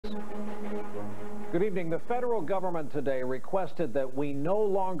Good evening. The federal government today requested that we no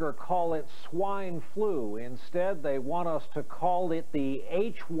longer call it swine flu. Instead, they want us to call it the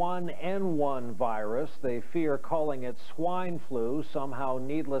H1N1 virus. They fear calling it swine flu somehow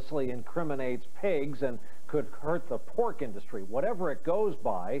needlessly incriminates pigs and could hurt the pork industry. Whatever it goes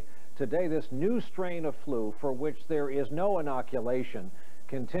by, today this new strain of flu for which there is no inoculation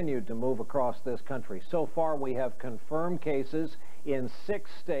continued to move across this country. So far, we have confirmed cases in 6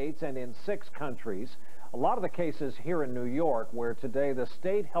 states and in 6 countries. A lot of the cases here in New York, where today the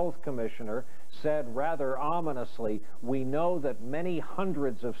state health commissioner said rather ominously, we know that many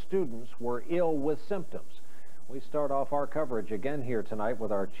hundreds of students were ill with symptoms. We start off our coverage again here tonight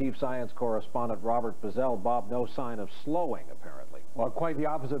with our chief science correspondent, Robert Bazell. Bob, no sign of slowing, apparently. Well, quite the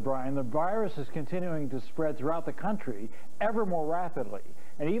opposite, Brian. The virus is continuing to spread throughout the country ever more rapidly.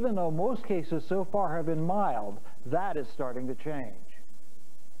 And even though most cases so far have been mild, that is starting to change.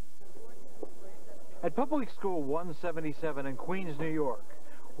 At Public School 177 in Queens, New York,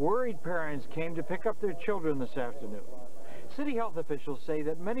 worried parents came to pick up their children this afternoon. City health officials say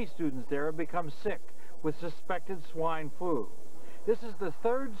that many students there have become sick with suspected swine flu. This is the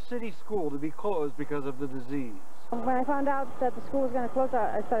 3rd city school to be closed because of the disease. When I found out that the school was going to close,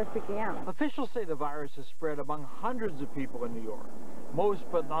 I started freaking out. Officials say the virus has spread among hundreds of people in New York, most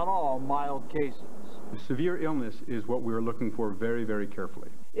but not all mild cases. Severe illness is what we're looking for very, very carefully.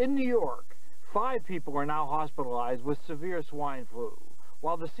 In New York, 5 people are now hospitalized with severe swine flu,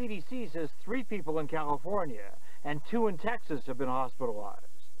 while the CDC says 3 people in California and 2 in Texas have been hospitalized.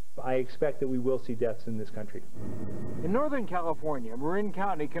 I expect that we will see deaths in this country. In Northern California, Marin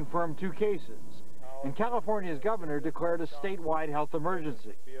County confirmed 2 cases, and California's governor declared a statewide health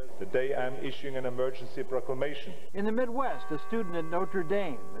emergency. Today I'm issuing an emergency proclamation. In the Midwest, a student at Notre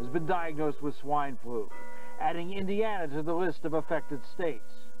Dame has been diagnosed with swine flu, adding Indiana to the list of affected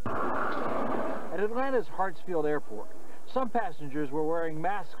states. At Atlanta's Hartsfield Airport, some passengers were wearing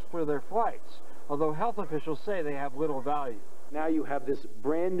masks for their flights, although health officials say they have little value. Now you have this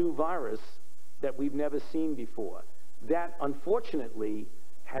brand new virus that we've never seen before that unfortunately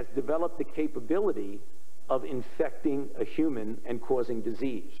has developed the capability of infecting a human and causing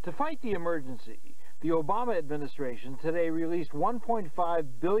disease. To fight the emergency, the Obama administration today released $1.5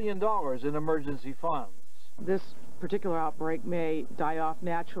 billion in emergency funds. This particular outbreak may die off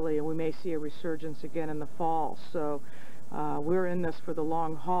naturally, and we may see a resurgence again in the fall. So we're in this for the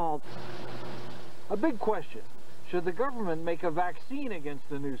long haul. A big question: should the government make a vaccine against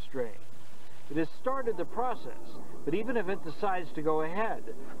the new strain? It has started the process, but even if it decides to go ahead,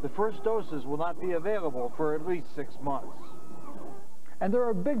 the first doses will not be available for at least 6 months. And there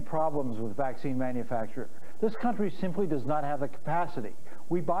are big problems with vaccine manufacture. This country simply does not have the capacity.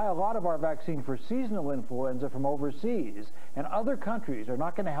 We buy a lot of our vaccine for seasonal influenza from overseas, and other countries are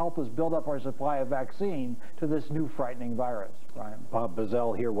not going to help us build up our supply of vaccine to this new frightening virus. Brian. Bob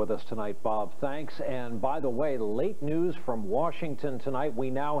Bazell here with us tonight. Bob, thanks. And by the way, late news from Washington tonight.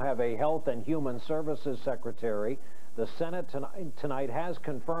 We now have a Health and Human Services Secretary. The Senate tonight has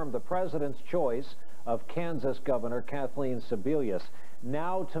confirmed the president's choice of Kansas Governor Kathleen Sebelius.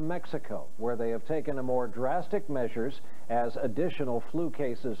 Now to Mexico, where they have taken a more drastic measures as additional flu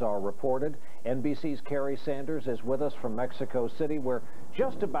cases are reported. NBC's Carrie Sanders is with us from Mexico City, where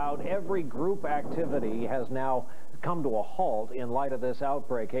just about every group activity has now come to a halt in light of this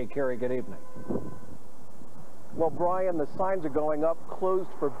outbreak. Hey, Carrie, good evening. Well, Brian, the signs are going up, closed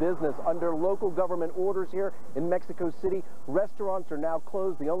for business. Under local government orders here in Mexico City, restaurants are now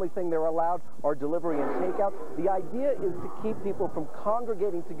closed. The only thing they're allowed are delivery and takeout. The idea is to keep people from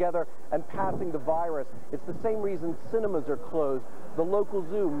congregating together and passing the virus. It's the same reason cinemas are closed, the local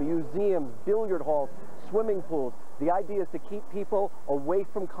zoo, museums, billiard halls, swimming pools. The idea is to keep people away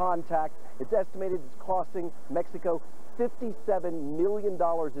from contact. It's estimated it's costing Mexico $57 million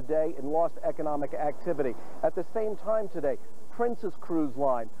a day in lost economic activity. At the same time today, Princess Cruise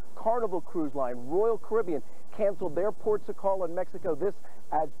Line, Carnival Cruise Line, Royal Caribbean canceled their ports of call in Mexico. This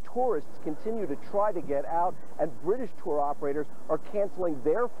as tourists continue to try to get out, and British tour operators are canceling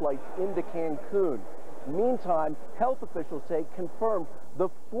their flights into Cancun. Meantime, health officials say confirmed the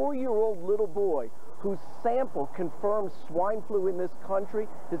 4-year-old little boy whose sample confirmed swine flu in this country.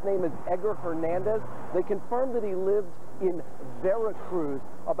 His name is Edgar Hernandez. They confirmed that he lives in Veracruz,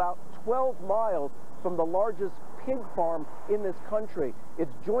 about 12 miles from the largest pig farm in this country.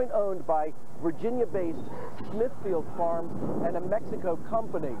 It's joint owned by Virginia-based Smithfield Farms and a Mexico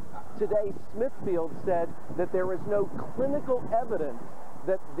company. Today, Smithfield said that there is no clinical evidence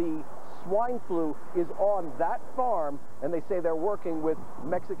that the swine flu is on that farm, and they say they're working with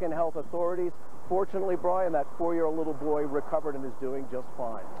Mexican health authorities. Fortunately, Brian, that 4-year-old little boy recovered and is doing just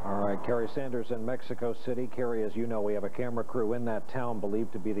fine. All right, Carrie Sanders in Mexico City. Carrie, as you know, we have a camera crew in that town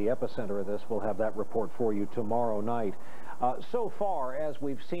believed to be the epicenter of this. We'll have that report for you tomorrow night. So far, as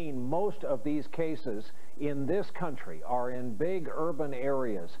we've seen, most of these cases in this country are in big urban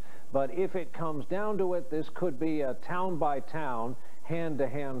areas. But if it comes down to it, this could be a town-by-town,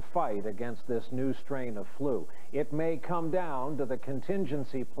 hand-to-hand fight against this new strain of flu. It may come down to the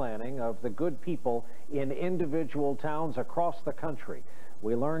contingency planning of the good people in individual towns across the country.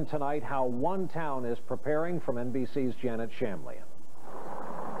 We learned tonight how one town is preparing from NBC's Janet Shamlian.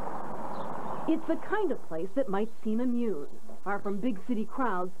 It's the kind of place that might seem immune. Far from big city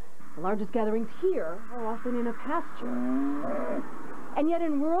crowds, the largest gatherings here are often in a pasture. And yet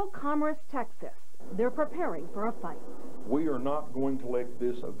in rural Commerce, Texas, they're preparing for a fight. We are not going to let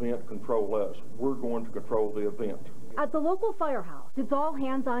this event control us. We're going to control the event. At the local firehouse, it's all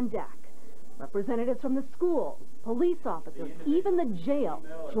hands on deck. Representatives from the schools, police officers, even the jail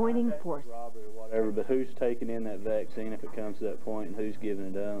joining forces. Whatever, but who's taking in that vaccine if it comes to that point, and who's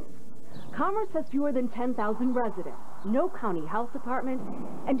giving it out? Commerce has fewer than 10,000 residents, no county health department,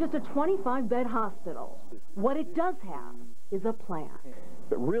 and just a 25-bed hospital. What it does have is a plan.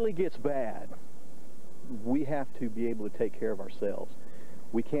 If it really gets bad, we have to be able to take care of ourselves.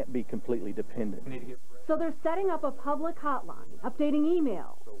 We can't be completely dependent. So they're setting up a public hotline, updating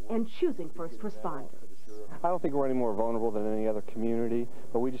emails, and choosing first responders. I don't think we're any more vulnerable than any other community,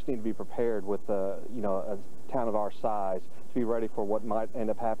 but we just need to be prepared with, a town of our size to be ready for what might end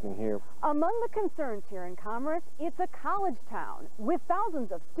up happening here. Among the concerns here in Commerce, it's a college town with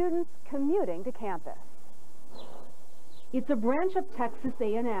thousands of students commuting to campus. It's a branch of Texas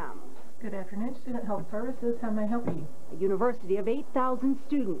A&M. Good afternoon, Student Health Services. How may I help you? A university of 8,000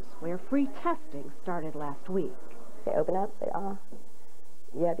 students where free testing started last week. They open up, say,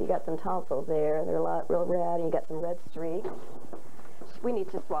 yep, you got some tonsils there. They're real red, and you got some red streaks. We need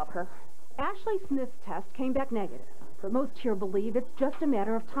to swab her. Ashley Smith's test came back negative, but most here believe it's just a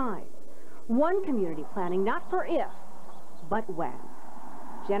matter of time. One community planning not for if, but when.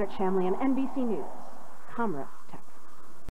 Janet Shamlian, NBC News, Commerce, Texas.